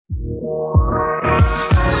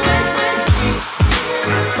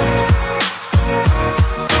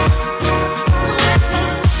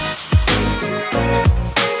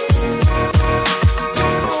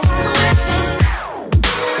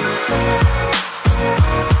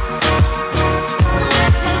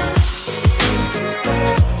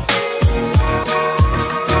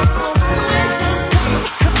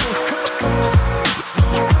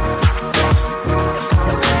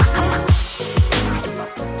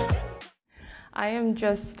I am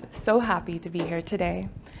just so happy to be here today.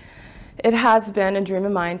 It has been a dream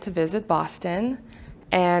of mine to visit Boston,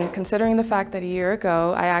 and considering the fact that a year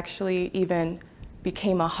ago I actually even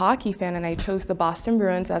became a hockey fan and I chose the Boston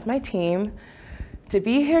Bruins as my team, to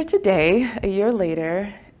be here today, a year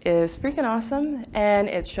later, is freaking awesome, and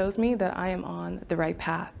it shows me that I am on the right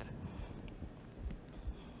path.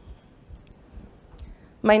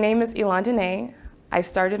 My name is Elahn Danee. I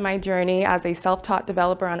started my journey as a self-taught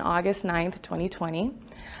developer on August 9th, 2020.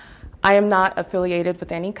 I am not affiliated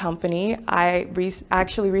with any company. I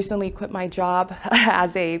actually recently quit my job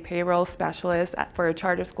as a payroll specialist for a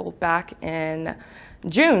charter school back in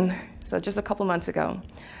June, so just a couple months ago.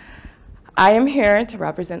 I am here to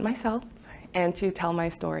represent myself and to tell my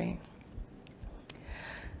story.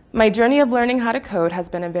 My journey of learning how to code has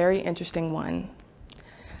been a very interesting one.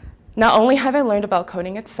 Not only have I learned about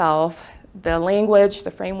coding itself, the language, the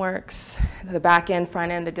frameworks, the back-end,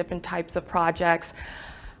 front-end, the different types of projects,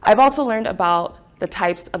 I've also learned about the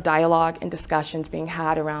types of dialogue and discussions being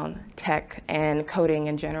had around tech and coding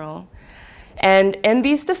in general. And in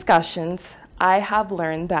these discussions, I have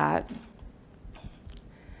learned that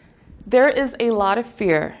there is a lot of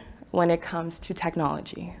fear when it comes to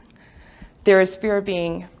technology. There is fear of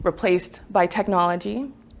being replaced by technology.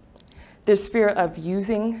 There's fear of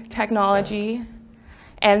using technology.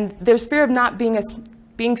 And there's fear of not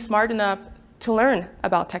being smart enough to learn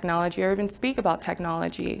about technology or even speak about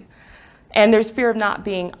technology. And there's fear of not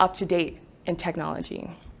being up to date in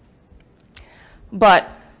technology. But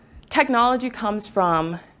technology comes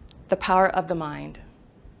from the power of the mind,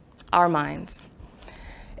 our minds.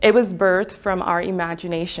 It was birthed from our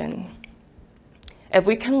imagination. If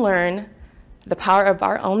we can learn the power of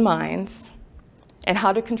our own minds and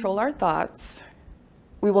how to control our thoughts,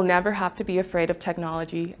 we will never have to be afraid of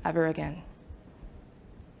technology ever again.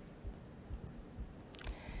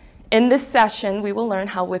 In this session, we will learn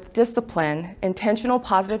how with discipline, intentional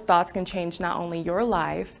positive thoughts can change not only your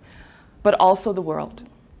life, but also the world.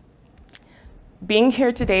 Being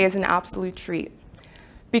here today is an absolute treat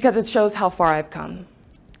because it shows how far I've come.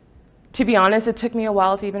 To be honest, it took me a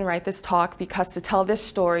while to even write this talk because to tell this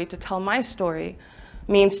story, to tell my story,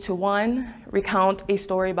 means to one, recount a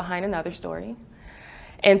story behind another story,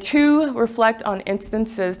 and two, reflect on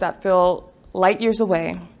instances that feel light years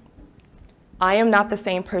away. I am not the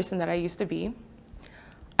same person that I used to be.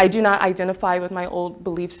 I do not identify with my old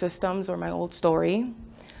belief systems or my old story.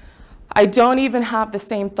 I don't even have the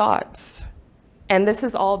same thoughts. And this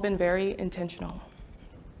has all been very intentional.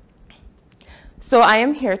 So I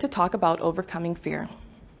am here to talk about overcoming fear.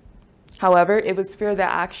 However, it was fear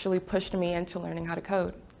that actually pushed me into learning how to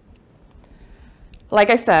code.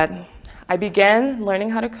 Like I said, I began learning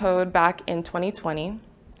how to code back in 2020,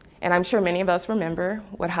 and I'm sure many of us remember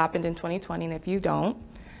what happened in 2020, and if you don't,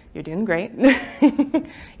 you're doing great.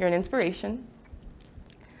 You're an inspiration.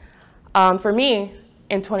 For me,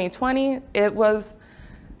 in 2020, it was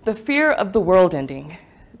the fear of the world ending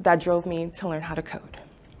that drove me to learn how to code.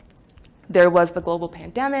 There was the global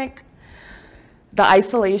pandemic, the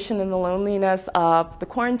isolation and the loneliness of the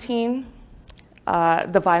quarantine,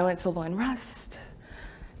 the violent civil unrest,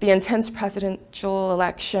 the intense presidential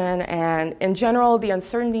election, and in general, the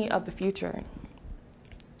uncertainty of the future.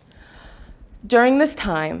 During this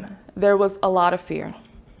time, there was a lot of fear,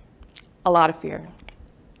 a lot of fear.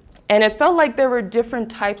 And it felt like there were different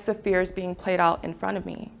types of fears being played out in front of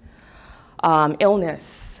me.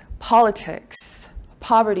 Illness, politics,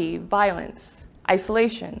 poverty, violence,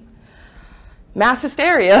 isolation, mass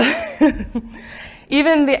hysteria.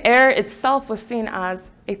 Even the air itself was seen as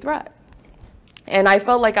a threat. And I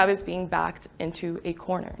felt like I was being backed into a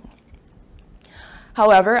corner.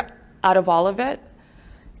 However, out of all of it,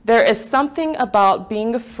 there is something about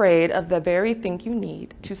being afraid of the very thing you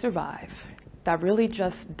need to survive that really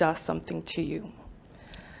just does something to you.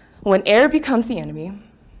 When air becomes the enemy,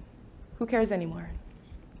 who cares anymore?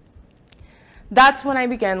 That's when I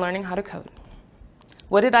began learning how to code.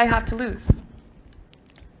 What did I have to lose?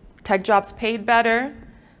 Tech jobs paid better,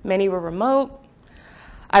 many were remote.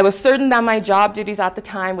 I was certain that my job duties at the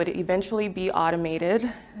time would eventually be automated.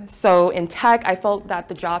 So in tech, I felt that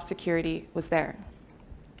the job security was there.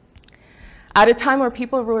 At a time where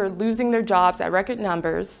people were losing their jobs at record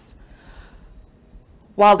numbers,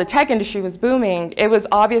 while the tech industry was booming, it was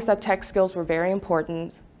obvious that tech skills were very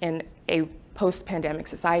important in a post-pandemic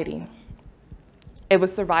society. It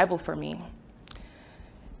was survival for me.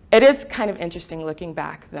 It is kind of interesting looking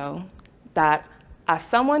back, though, that as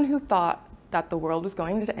someone who thought that the world was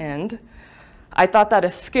going to end, I thought that a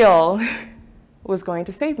skill was going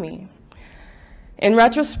to save me. In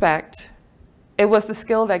retrospect, it was the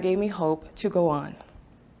skill that gave me hope to go on.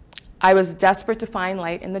 I was desperate to find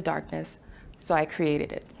light in the darkness, so I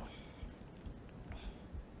created it.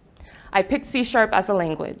 I picked C# as a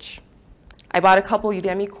language. I bought a couple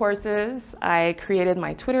Udemy courses. I created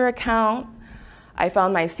my Twitter account. I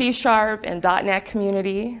found my C# and .NET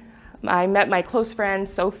community. I met my close friend,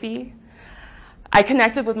 Sophie. I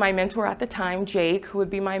connected with my mentor at the time, Jake, who would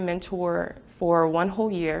be my mentor for 1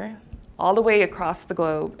 whole year, all the way across the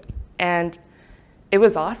globe. And it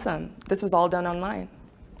was awesome. This was all done online.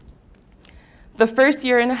 The first 1.5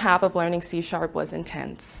 years of learning C# was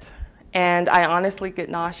intense. And I honestly get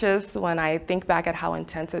nauseous when I think back at how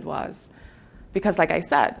intense it was. Because like I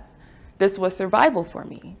said, this was survival for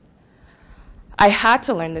me. I had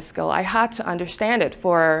to learn this skill. I had to understand it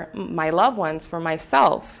for my loved ones, for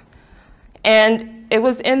myself. And it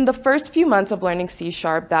was in the first few months of learning C#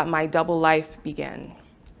 that my double life began.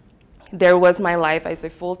 There was my life as a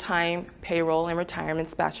full-time payroll and retirement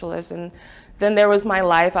specialist, and then there was my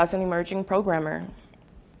life as an emerging programmer.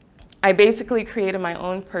 I basically created my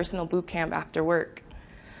own personal boot camp after work.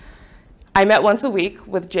 I met once a week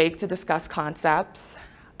with Jake to discuss concepts.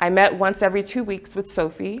 I met once every 2 weeks with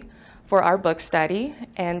Sophie for our book study,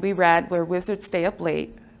 and we read Where Wizards Stay Up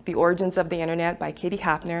Late, The Origins of the Internet by Katie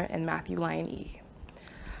Hafner and Matthew Lyon E.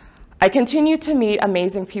 I continued to meet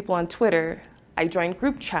amazing people on Twitter. I joined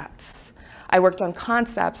group chats. I worked on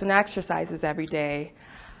concepts and exercises every day.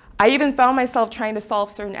 I even found myself trying to solve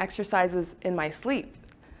certain exercises in my sleep.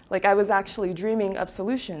 Like I was actually dreaming of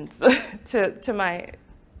solutions to my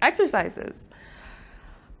exercises.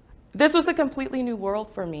 This was a completely new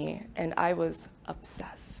world for me, and I was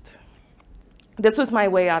obsessed. This was my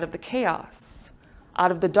way out of the chaos,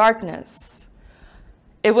 out of the darkness.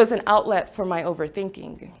 It was an outlet for my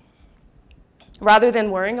overthinking. Rather than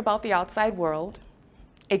worrying about the outside world,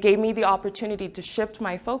 it gave me the opportunity to shift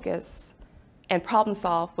my focus and problem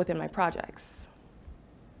solve within my projects.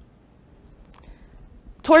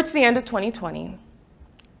 Towards the end of 2020,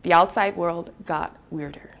 the outside world got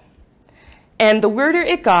weirder. And the weirder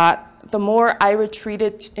it got, the more I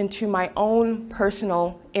retreated into my own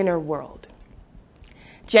personal inner world.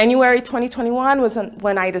 January 2021 was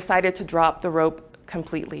when I decided to drop the rope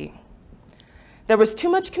completely. There was too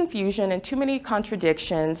much confusion and too many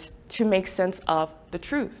contradictions to make sense of the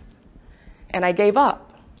truth. And I gave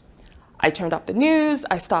up. I turned off the news,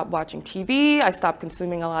 I stopped watching TV, I stopped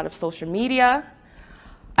consuming a lot of social media.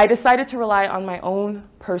 I decided to rely on my own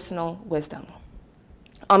personal wisdom,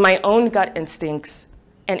 on my own gut instincts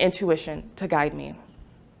and intuition to guide me.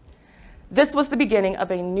 This was the beginning of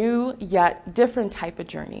a new yet different type of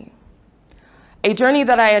journey. A journey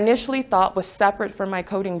that I initially thought was separate from my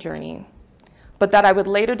coding journey, but that I would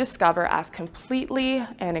later discover as completely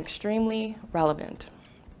and extremely relevant.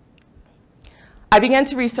 I began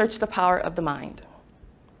to research the power of the mind.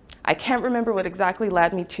 I can't remember what exactly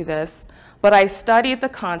led me to this, but I studied the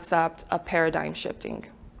concept of paradigm shifting.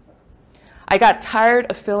 I got tired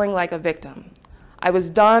of feeling like a victim. I was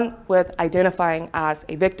done with identifying as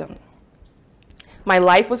a victim. My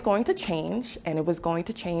life was going to change, and it was going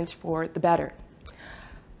to change for the better,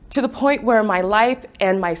 to the point where my life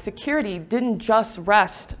and my security didn't just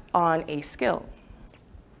rest on a skill.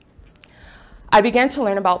 I began to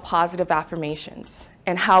learn about positive affirmations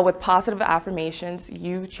and how with positive affirmations,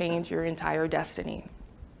 you change your entire destiny.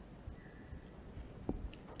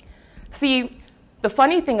 See, the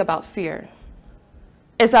funny thing about fear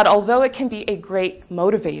is that although it can be a great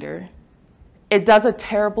motivator, it does a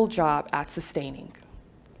terrible job at sustaining.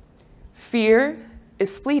 Fear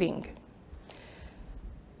is fleeting.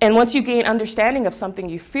 And once you gain understanding of something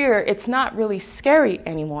you fear, it's not really scary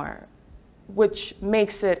anymore, which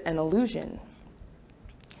makes it an illusion.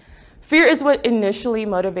 Fear is what initially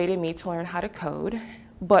motivated me to learn how to code,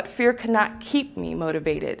 but fear could not keep me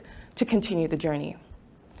motivated to continue the journey.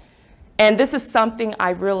 And this is something I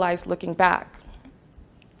realized looking back.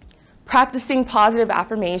 Practicing positive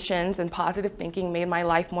affirmations and positive thinking made my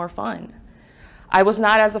life more fun. I was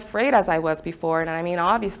not as afraid as I was before, and I mean,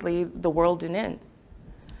 obviously, the world didn't end.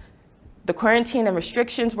 The quarantine and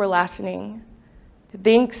restrictions were lessening.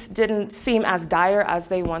 Things didn't seem as dire as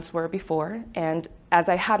they once were before, and as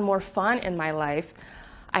I had more fun in my life,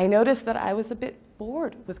 I noticed that I was a bit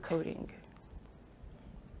bored with coding.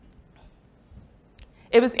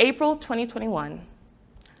 It was April 2021.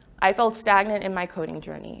 I felt stagnant in my coding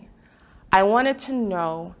journey. I wanted to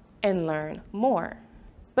know and learn more,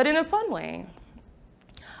 but in a fun way.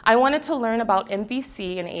 I wanted to learn about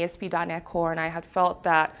MVC and ASP.NET Core, and I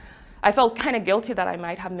felt kind of guilty that I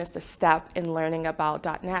might have missed a step in learning about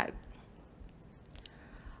 .NET.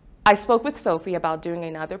 I spoke with Sophie about doing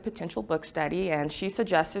another potential book study, and she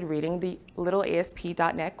suggested reading the Little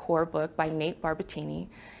ASP.NET Core book by Nate Barbatini,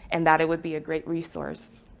 and that it would be a great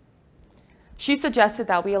resource. She suggested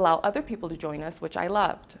that we allow other people to join us, which I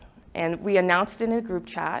loved. And we announced in a group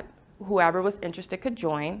chat, whoever was interested could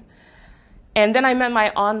join. And then I met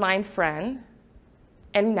my online friend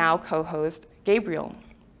and now co-host, Gabriel.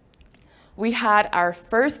 We had our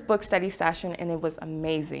first book study session, and it was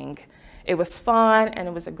amazing. It was fun, and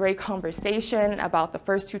it was a great conversation about the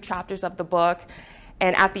first 2 chapters of the book.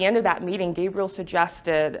 And at the end of that meeting, Gabriel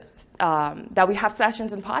suggested that we have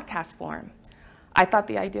sessions in podcast form. I thought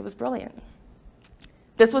the idea was brilliant.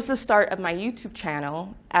 This was the start of my YouTube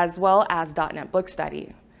channel, as well as .NET Book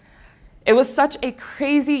Study. It was such a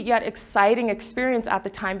crazy yet exciting experience at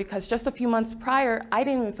the time, because just a few months prior, I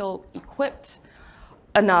didn't even feel equipped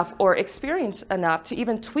enough or experienced enough to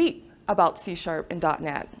even tweet about C# and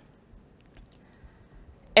 .NET.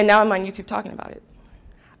 And now I'm on YouTube talking about it.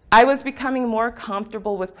 I was becoming more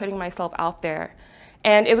comfortable with putting myself out there,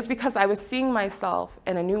 and it was because I was seeing myself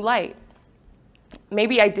in a new light.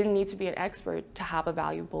 Maybe I didn't need to be an expert to have a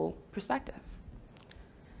valuable perspective.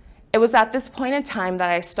 It was at this point in time that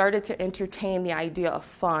I started to entertain the idea of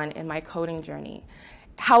fun in my coding journey.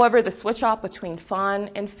 However, the switch off between fun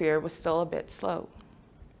and fear was still a bit slow.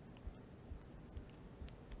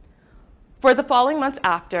 For the following months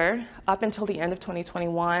after, up until the end of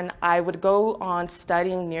 2021, I would go on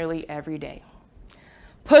studying nearly every day,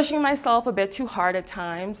 pushing myself a bit too hard at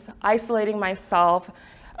times, isolating myself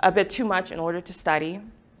a bit too much in order to study,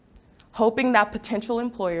 hoping that potential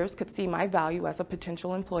employers could see my value as a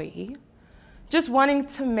potential employee, just wanting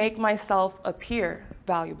to make myself appear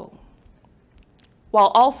valuable, while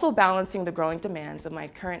also balancing the growing demands of my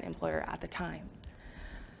current employer at the time.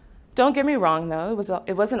 Don't get me wrong, though,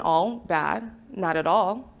 it wasn't all bad, not at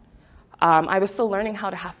all. I was still learning how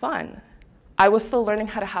to have fun. I was still learning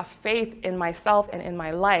how to have faith in myself and in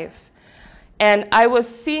my life. And I was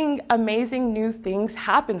seeing amazing new things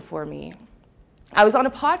happen for me. I was on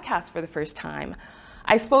a podcast for the first time.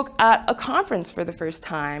 I spoke at a conference for the first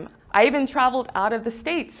time. I even traveled out of the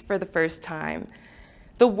States for the first time.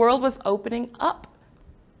 The world was opening up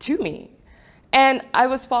to me. And I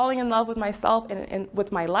was falling in love with myself and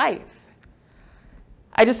with my life.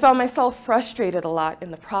 I just found myself frustrated a lot in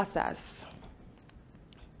the process.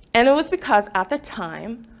 And it was because at the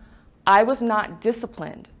time, I was not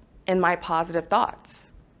disciplined in my positive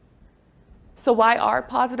thoughts. So why are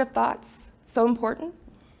positive thoughts so important?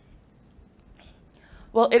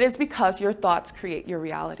 Well, it is because your thoughts create your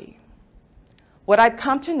reality. What I've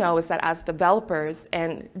come to know is that as developers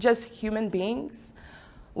and just human beings,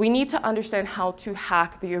 we need to understand how to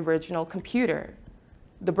hack the original computer,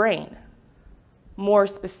 the brain, more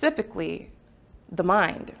specifically, the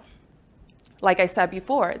mind. Like I said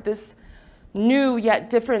before, this new yet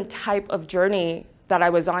different type of journey that I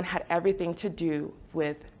was on had everything to do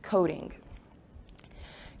with coding.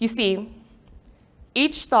 You see,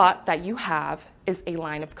 each thought that you have is a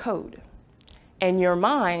line of code, and your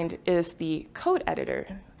mind is the code editor,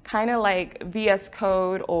 kind of like VS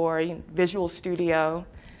Code or Visual Studio.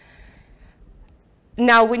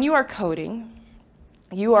 Now, when you are coding,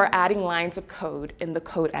 you are adding lines of code in the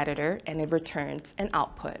code editor, and it returns an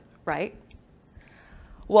output, right?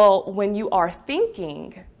 Well, when you are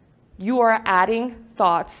thinking, you are adding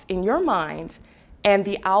thoughts in your mind, and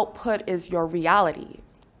the output is your reality.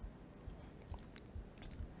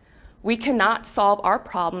 We cannot solve our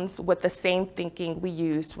problems with the same thinking we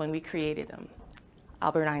used when we created them.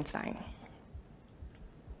 Albert Einstein.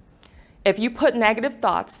 If you put negative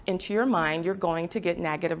thoughts into your mind, you're going to get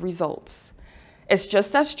negative results. It's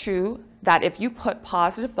just as true that if you put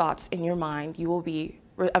positive thoughts in your mind, you will be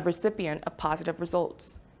a recipient of positive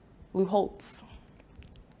results. Lou Holtz.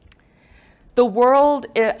 The world,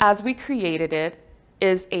 as we created it,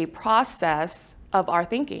 is a process of our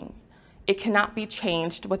thinking. It cannot be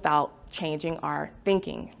changed without changing our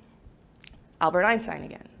thinking. Albert Einstein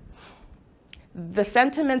again. The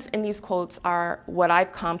sentiments in these quotes are what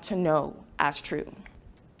I've come to know as true.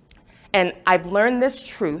 And I've learned this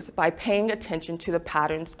truth by paying attention to the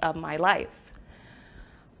patterns of my life.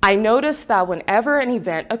 I noticed that whenever an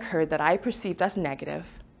event occurred that I perceived as negative,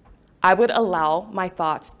 I would allow my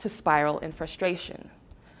thoughts to spiral in frustration.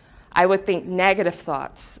 I would think negative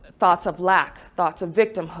thoughts, thoughts of lack, thoughts of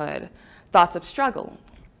victimhood, thoughts of struggle.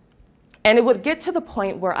 And it would get to the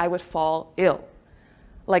point where I would fall ill.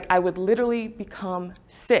 Like I would literally become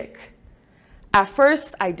sick. At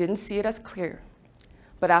first, I didn't see it as clear.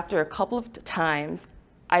 But after a couple of times,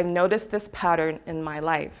 I've noticed this pattern in my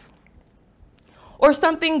life. Or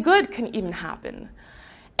something good can even happen.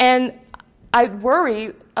 And I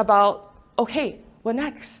worry about, okay, what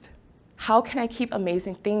next? How can I keep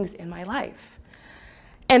amazing things in my life?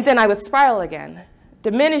 And then I would spiral again,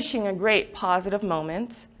 diminishing a great positive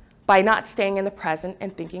moment by not staying in the present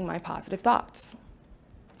and thinking my positive thoughts.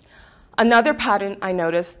 Another pattern I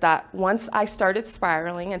noticed that once I started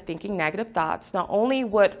spiraling and thinking negative thoughts, not only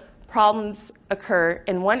would problems occur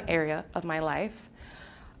in one area of my life,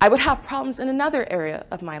 I would have problems in another area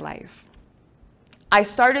of my life. I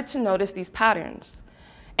started to notice these patterns,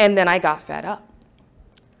 and then I got fed up.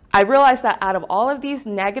 I realized that out of all of these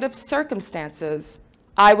negative circumstances,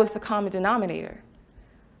 I was the common denominator.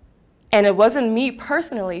 And it wasn't me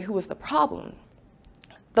personally who was the problem.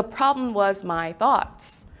 The problem was my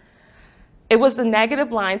thoughts. It was the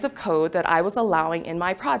negative lines of code that I was allowing in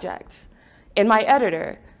my project, in my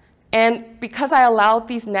editor. And because I allowed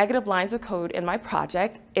these negative lines of code in my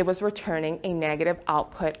project, it was returning a negative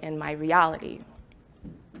output in my reality.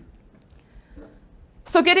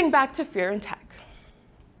 So getting back to fear in tech.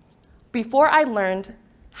 Before I learned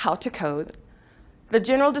how to code, the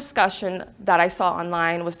general discussion that I saw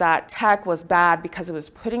online was that tech was bad because it was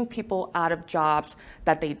putting people out of jobs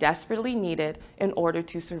that they desperately needed in order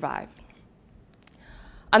to survive.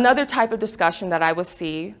 Another type of discussion that I would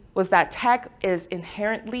see was that tech is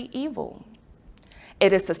inherently evil.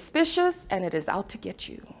 It is suspicious and it is out to get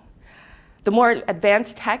you. The more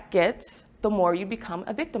advanced tech gets, the more you become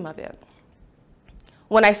a victim of it.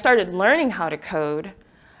 When I started learning how to code,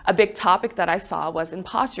 a big topic that I saw was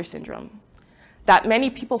imposter syndrome. That many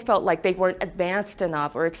people felt like they weren't advanced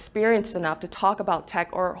enough or experienced enough to talk about tech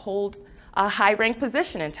or hold a high-ranked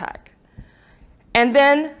position in tech. And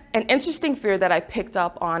then an interesting fear that I picked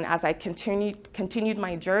up on as I continued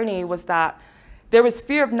my journey was that there was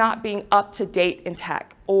fear of not being up to date in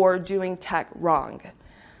tech or doing tech wrong.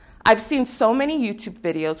 I've seen so many YouTube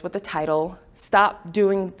videos with the title, "Stop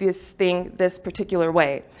doing this thing this particular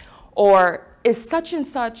way," or "Is such and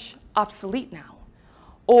such obsolete now?"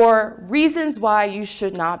 or "Reasons why you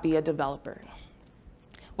should not be a developer,"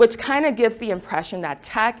 which kind of gives the impression that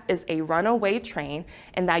tech is a runaway train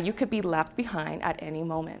and that you could be left behind at any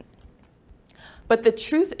moment. But the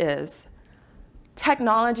truth is,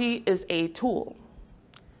 technology is a tool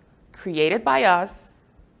created by us,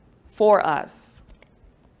 for us.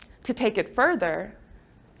 To take it further,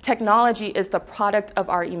 technology is the product of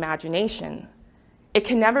our imagination. It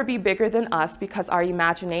can never be bigger than us because our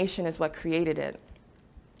imagination is what created it.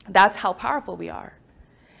 That's how powerful we are.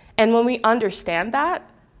 And when we understand that,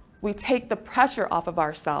 we take the pressure off of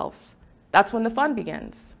ourselves. That's when the fun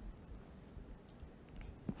begins.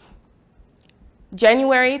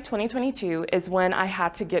 January 2022 is when I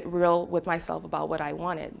had to get real with myself about what I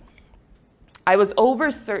wanted. I was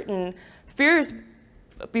over certain fears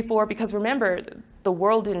before because remember, the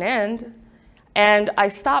world didn't end, and I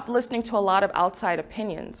stopped listening to a lot of outside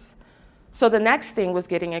opinions. So the next thing was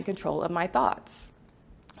getting in control of my thoughts.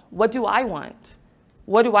 What do I want?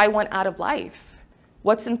 What do I want out of life?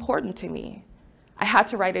 What's important to me? I had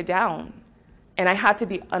to write it down, and I had to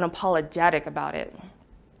be unapologetic about it.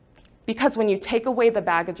 Because when you take away the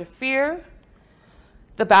baggage of fear,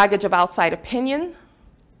 the baggage of outside opinion,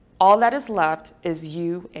 all that is left is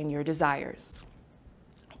you and your desires.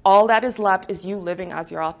 All that is left is you living as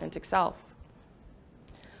your authentic self.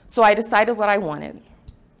 So I decided what I wanted.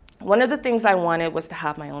 One of the things I wanted was to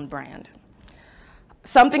have my own brand.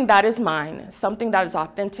 Something that is mine, something that is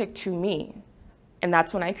authentic to me. And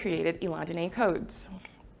that's when I created Elahn Danee Codes.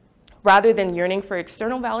 Rather than yearning for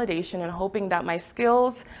external validation and hoping that my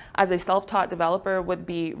skills as a self-taught developer would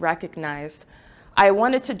be recognized, I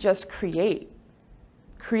wanted to just create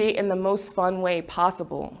in the most fun way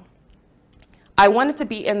possible. I wanted to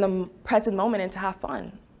be in the present moment and to have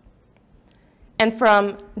fun. And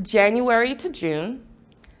from January to June,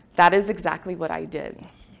 that is exactly what I did.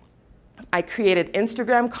 I created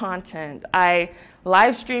Instagram content. I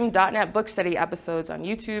live streamed .NET book study episodes on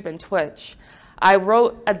YouTube and Twitch. I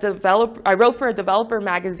wrote for a developer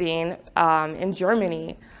magazine in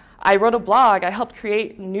Germany. I wrote a blog. I helped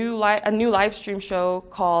create a new live stream show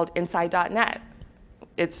called Inside.net.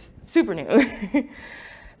 It's super new.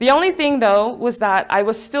 The only thing, though, was that I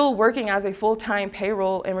was still working as a full-time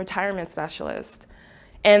payroll and retirement specialist.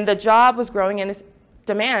 And the job was growing in its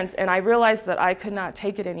demands, and I realized that I could not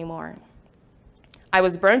take it anymore. I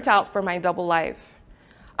was burnt out for my double life.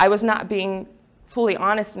 I was not being fully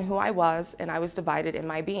honest in who I was, and I was divided in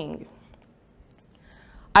my being.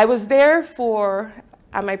 I was there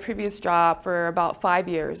at my previous job for about 5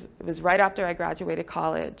 years. It was right after I graduated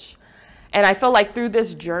college. And I felt like through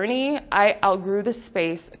this journey, I outgrew the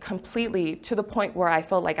space completely to the point where I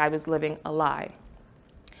felt like I was living a lie.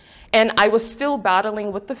 And I was still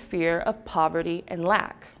battling with the fear of poverty and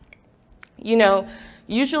lack. You know,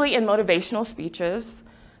 usually in motivational speeches,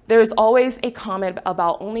 there's always a comment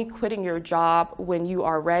about only quitting your job when you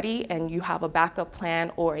are ready and you have a backup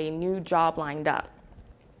plan or a new job lined up.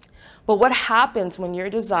 But what happens when your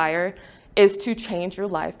desire is to change your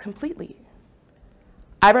life completely?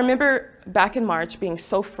 I remember back in March being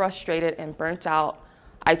so frustrated and burnt out,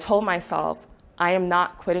 I told myself, I am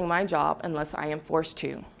not quitting my job unless I am forced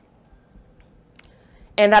to.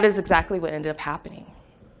 And that is exactly what ended up happening.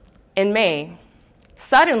 In May,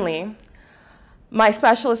 suddenly, my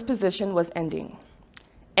specialist position was ending,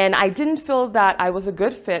 and I didn't feel that I was a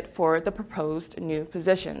good fit for the proposed new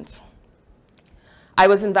positions. I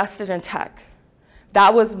was invested in tech.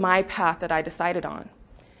 That was my path that I decided on.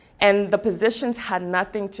 And the positions had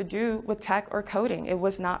nothing to do with tech or coding. It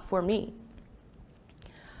was not for me.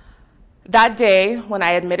 That day, when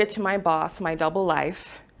I admitted to my boss my double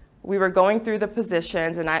life, we were going through the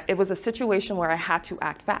positions, and it was a situation where I had to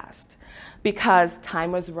act fast because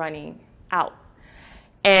time was running out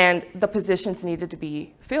and the positions needed to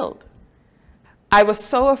be filled. I was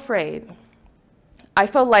so afraid. I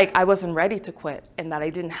felt like I wasn't ready to quit and that I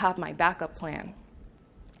didn't have my backup plan.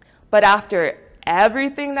 But after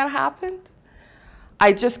everything that happened,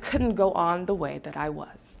 I just couldn't go on the way that I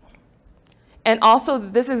was. And also,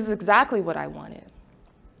 this is exactly what I wanted.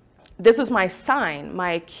 This was my sign,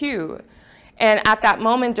 my cue. And at that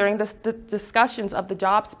moment, during the discussions of the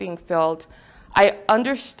jobs being filled, I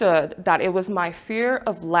understood that it was my fear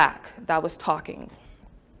of lack that was talking.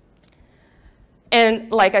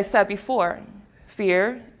 And like I said before,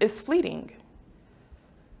 fear is fleeting,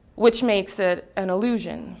 which makes it an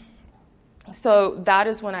illusion. So that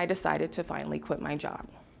is when I decided to finally quit my job.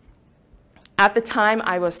 At the time,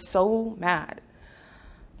 I was so mad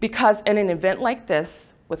because in an event like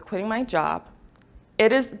this, with quitting my job,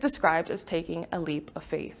 it is described as taking a leap of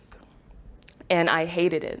faith. And I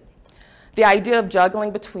hated it. The idea of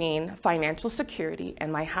juggling between financial security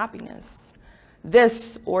and my happiness,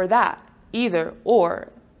 this or that, either or,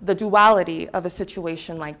 the duality of a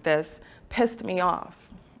situation like this pissed me off.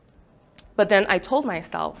 But then I told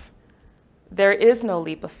myself, there is no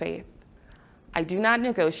leap of faith. I do not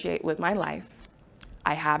negotiate with my life.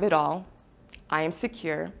 I have it all. I am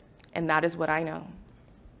secure, and that is what I know.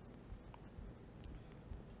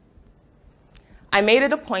 I made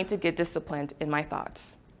it a point to get disciplined in my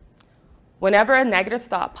thoughts. Whenever a negative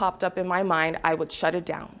thought popped up in my mind, I would shut it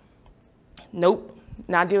down. Nope,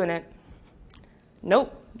 not doing it.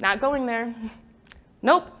 Nope, not going there.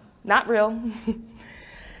 Nope, not real.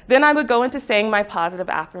 Then I would go into saying my positive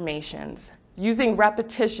affirmations, using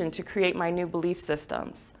repetition to create my new belief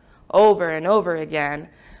systems, over and over again,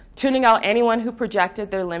 tuning out anyone who projected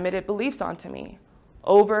their limited beliefs onto me,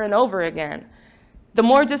 over and over again. The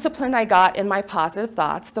more disciplined I got in my positive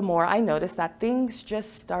thoughts, the more I noticed that things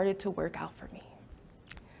just started to work out for me.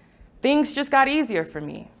 Things just got easier for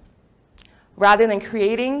me. Rather than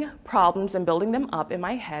creating problems and building them up in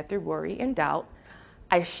my head through worry and doubt,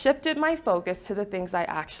 I shifted my focus to the things I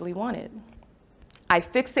actually wanted. I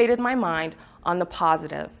fixated my mind on the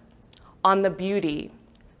positive, on the beauty,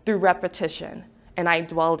 through repetition, and I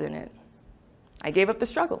dwelled in it. I gave up the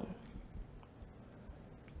struggle.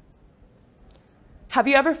 Have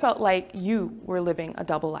you ever felt like you were living a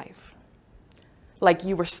double life? Like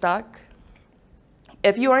you were stuck?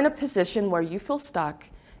 If you are in a position where you feel stuck,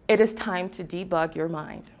 it is time to debug your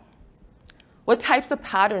mind. What types of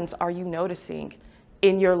patterns are you noticing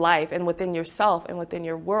in your life and within yourself and within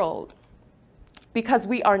your world? Because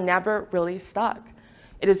we are never really stuck.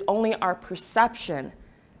 It is only our perception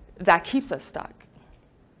that keeps us stuck.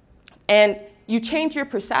 And you change your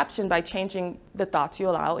perception by changing the thoughts you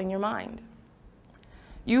allow in your mind.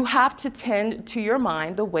 You have to tend to your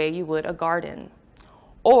mind the way you would a garden,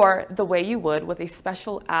 or the way you would with a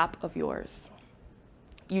special app of yours.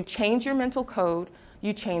 You change your mental code,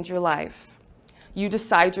 you change your life. You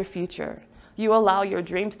decide your future. You allow your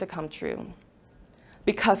dreams to come true.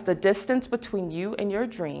 Because the distance between you and your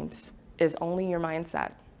dreams is only your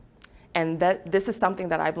mindset. And this is something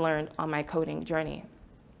that I've learned on my coding journey.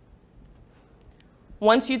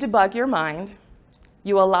 Once you debug your mind,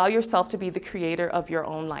 you allow yourself to be the creator of your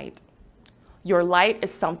own light. Your light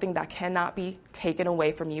is something that cannot be taken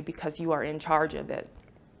away from you because you are in charge of it.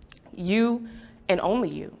 You and only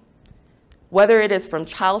you. Whether it is from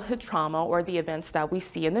childhood trauma or the events that we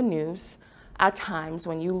see in the news, at times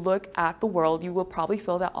when you look at the world, you will probably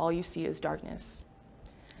feel that all you see is darkness.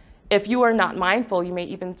 If you are not mindful, you may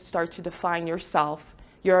even start to define yourself,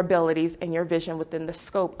 your abilities, and your vision within the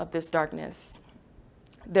scope of this darkness.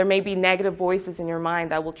 There may be negative voices in your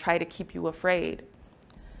mind that will try to keep you afraid.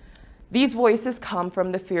 These voices come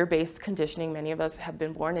from the fear-based conditioning many of us have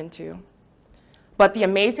been born into. But the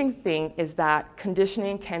amazing thing is that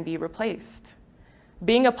conditioning can be replaced.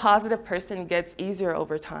 Being a positive person gets easier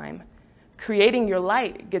over time. Creating your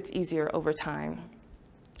light gets easier over time.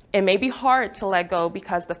 It may be hard to let go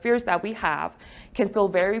because the fears that we have can feel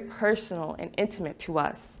very personal and intimate to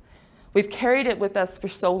us. We've carried it with us for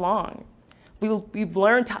so long. We've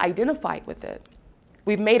learned to identify with it.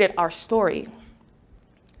 We've made it our story.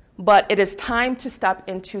 But it is time to step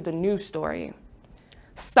into the new story.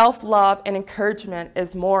 Self-love and encouragement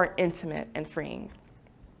is more intimate and freeing.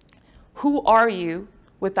 Who are you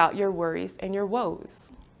without your worries and your woes?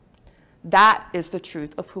 That is the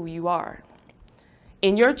truth of who you are.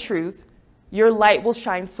 In your truth, your light will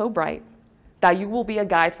shine so bright that you will be a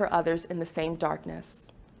guide for others in the same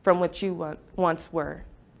darkness from which you once were.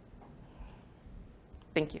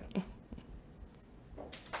 Thank you.